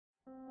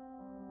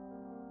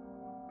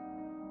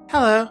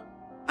Hello.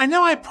 I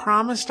know I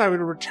promised I would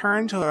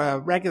return to a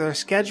regular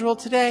schedule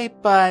today,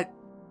 but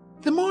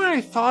the more I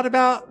thought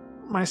about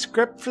my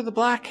script for the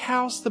Black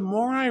House, the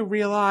more I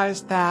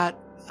realized that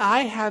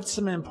I had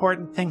some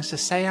important things to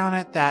say on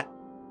it that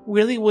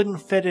really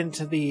wouldn't fit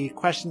into the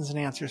questions and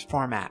answers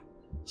format.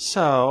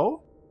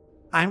 So,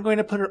 I'm going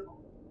to put it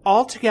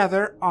all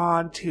together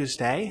on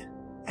Tuesday,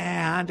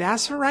 and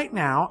as for right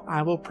now,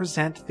 I will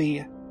present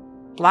the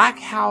Black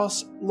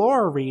House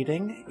lore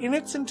reading in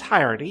its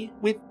entirety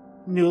with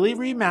newly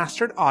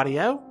remastered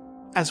audio,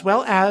 as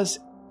well as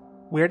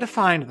where to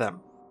find them,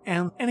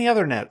 and any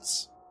other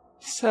notes.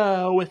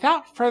 So,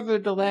 without further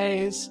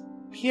delays,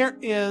 here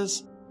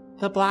is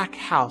the Black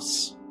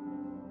House.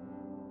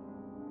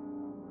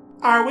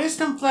 Our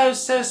wisdom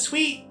flows so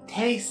sweet,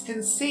 taste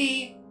and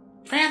see.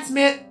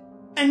 Transmit,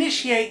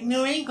 initiate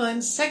New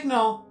England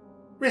signal.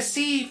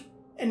 Receive,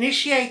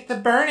 initiate the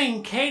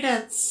burning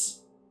cadence.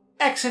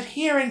 Exit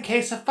here in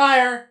case of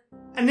fire.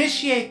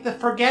 Initiate the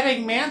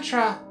forgetting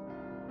mantra.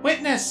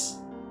 Witness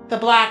the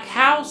Black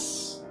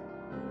House.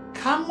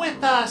 Come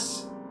with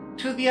us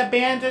to the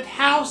abandoned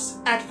house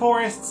at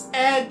Forest's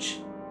Edge,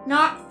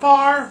 not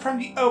far from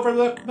the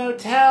Overlook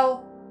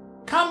Motel.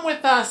 Come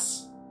with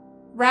us.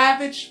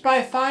 Ravaged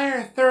by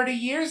fire 30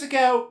 years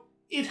ago,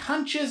 it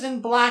hunches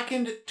in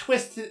blackened,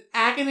 twisted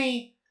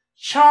agony,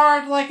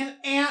 charred like an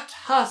ant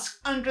husk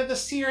under the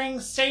searing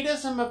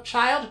sadism of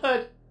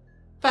childhood.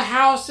 The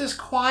house is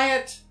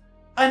quiet,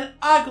 an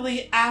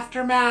ugly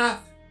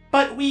aftermath,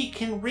 but we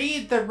can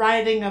read the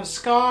writing of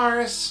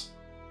scars.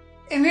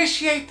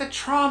 Initiate the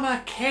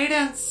trauma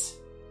cadence.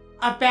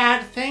 A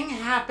bad thing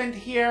happened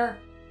here.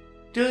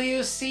 Do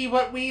you see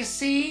what we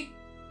see?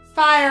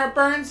 Fire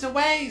burns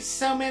away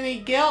so many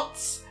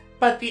guilts,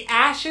 but the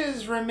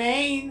ashes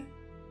remain.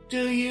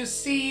 Do you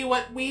see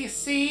what we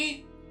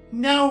see?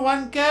 No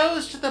one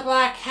goes to the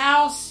Black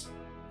House.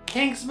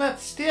 Kingsmouth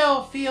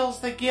still feels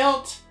the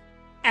guilt,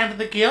 and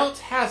the guilt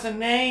has a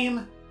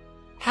name.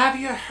 Have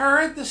you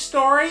heard the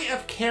story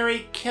of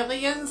Carrie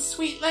Killian's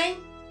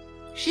sweetling?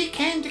 She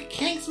came to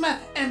Kingsmouth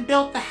and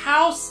built the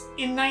house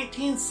in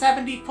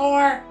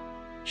 1974.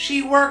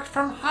 She worked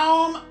from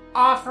home,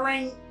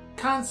 offering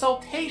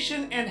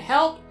consultation and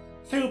help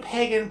through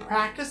pagan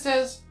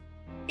practices.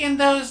 In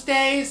those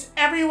days,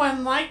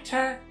 everyone liked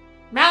her.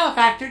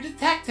 Malefactor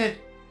detected.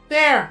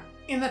 There,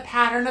 in the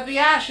pattern of the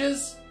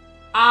ashes.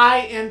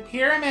 Eye and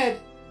pyramid.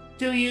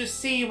 Do you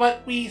see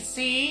what we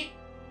see?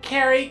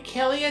 Carrie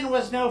Killian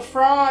was no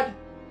fraud,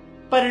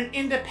 but an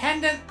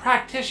independent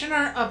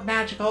practitioner of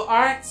magical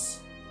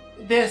arts.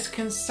 This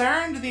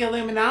concerned the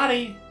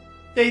Illuminati.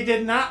 They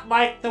did not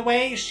like the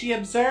way she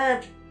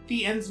observed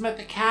the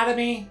Innsmouth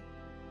Academy.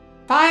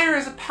 Fire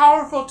is a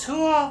powerful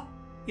tool.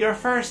 Your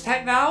first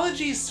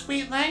technology,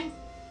 sweetling.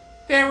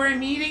 There were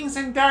meetings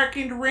in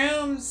darkened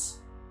rooms.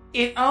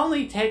 It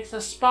only takes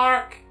a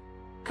spark.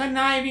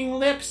 Conniving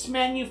lips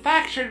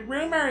manufactured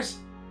rumors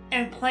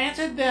and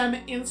planted them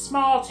in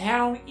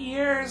small-town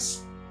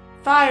ears.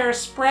 Fire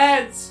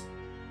spreads.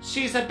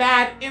 She's a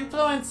bad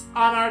influence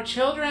on our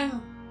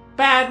children.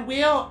 Bad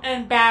will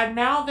and bad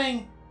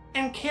mouthing,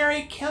 and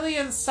Carrie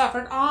Killian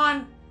suffered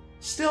on,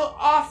 still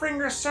offering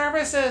her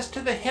services to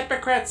the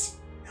hypocrites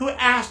who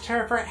asked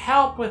her for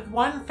help with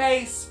one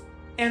face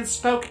and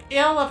spoke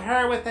ill of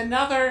her with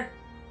another.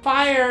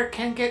 Fire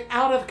can get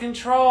out of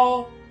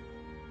control.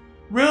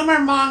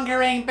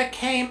 Rumor-mongering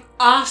became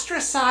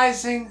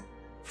ostracizing.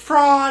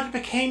 Fraud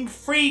became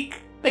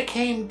freak,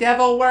 became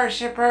devil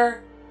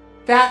worshipper.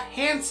 That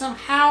handsome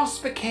house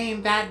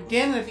became that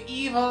den of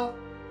evil.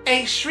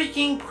 A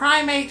shrieking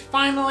primate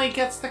finally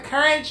gets the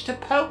courage to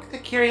poke the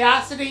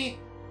curiosity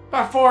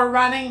before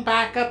running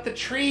back up the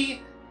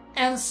tree,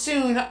 and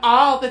soon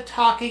all the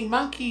talking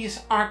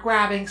monkeys are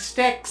grabbing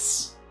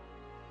sticks.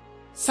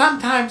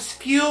 Sometimes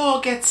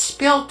fuel gets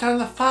spilt on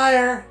the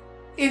fire.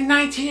 In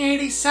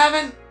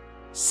 1987,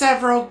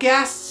 several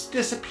guests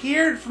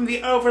disappeared from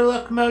the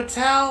Overlook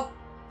Motel.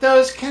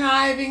 Those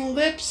conniving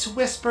lips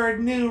whispered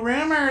new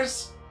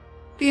rumors.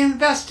 The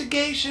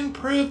investigation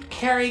proved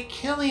Carrie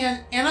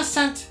Killian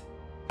innocent,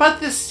 but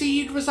the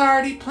seed was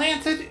already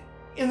planted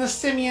in the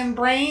simian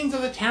brains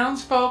of the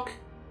townsfolk.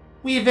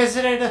 We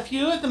visited a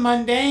few of the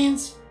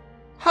mundanes,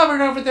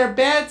 hovered over their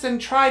beds and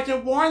tried to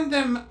warn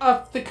them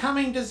of the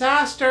coming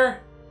disaster,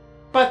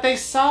 but they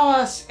saw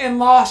us and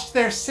lost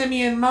their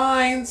simian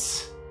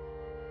minds.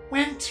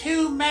 When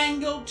 2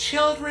 mangled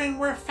children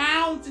were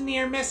found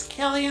near Miss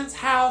Killian's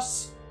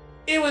house,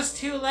 it was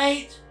too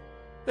late.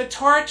 The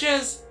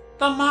torches,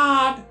 the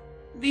mob,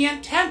 the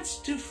intent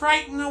to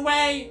frighten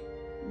away,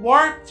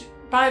 warped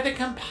by the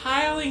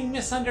compiling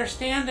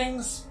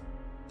misunderstandings,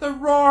 the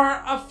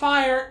roar of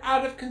fire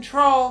out of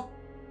control,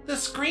 the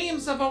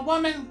screams of a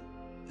woman,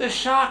 the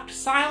shocked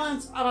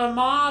silence of a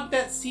mob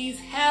that sees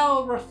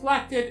hell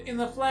reflected in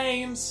the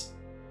flames.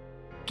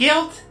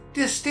 Guilt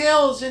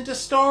distills into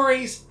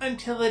stories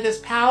until it is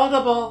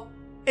palatable.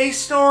 A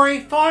story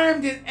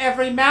formed in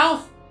every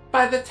mouth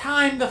by the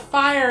time the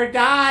fire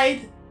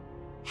died.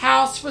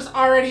 House was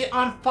already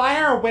on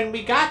fire when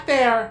we got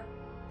there,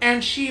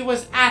 and she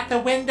was at the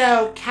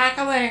window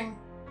cackling.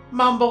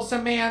 mumbles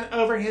a man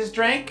over his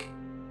drink.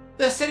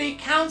 The city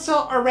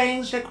council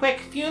arranged a quick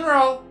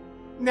funeral.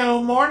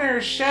 No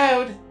mourners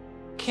showed.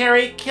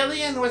 Carrie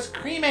Killian was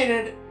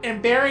cremated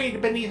and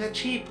buried beneath a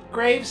cheap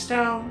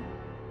gravestone.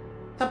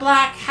 The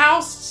Black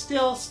House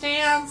still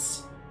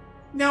stands.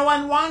 No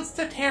one wants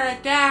to tear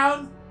it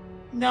down.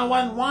 No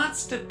one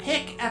wants to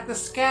pick at the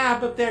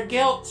scab of their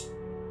guilt.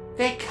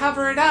 They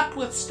cover it up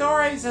with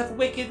stories of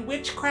wicked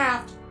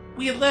witchcraft.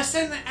 We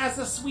listen as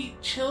the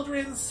sweet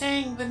children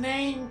sing the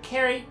name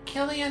Carrie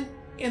Killian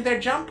in their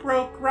jump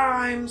rope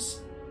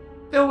rhymes,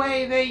 the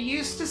way they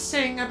used to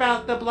sing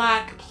about the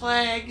Black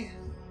Plague.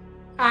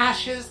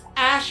 Ashes,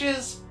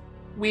 ashes,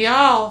 we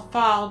all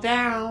fall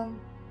down.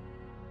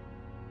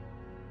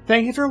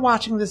 Thank you for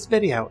watching this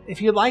video.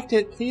 If you liked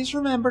it, please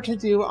remember to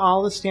do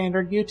all the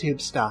standard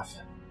YouTube stuff.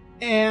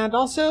 And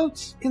also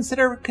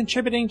consider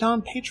contributing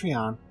on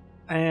Patreon.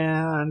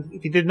 And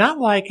if you did not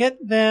like it,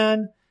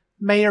 then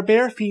may your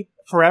bare feet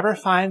forever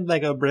find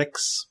Lego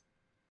bricks.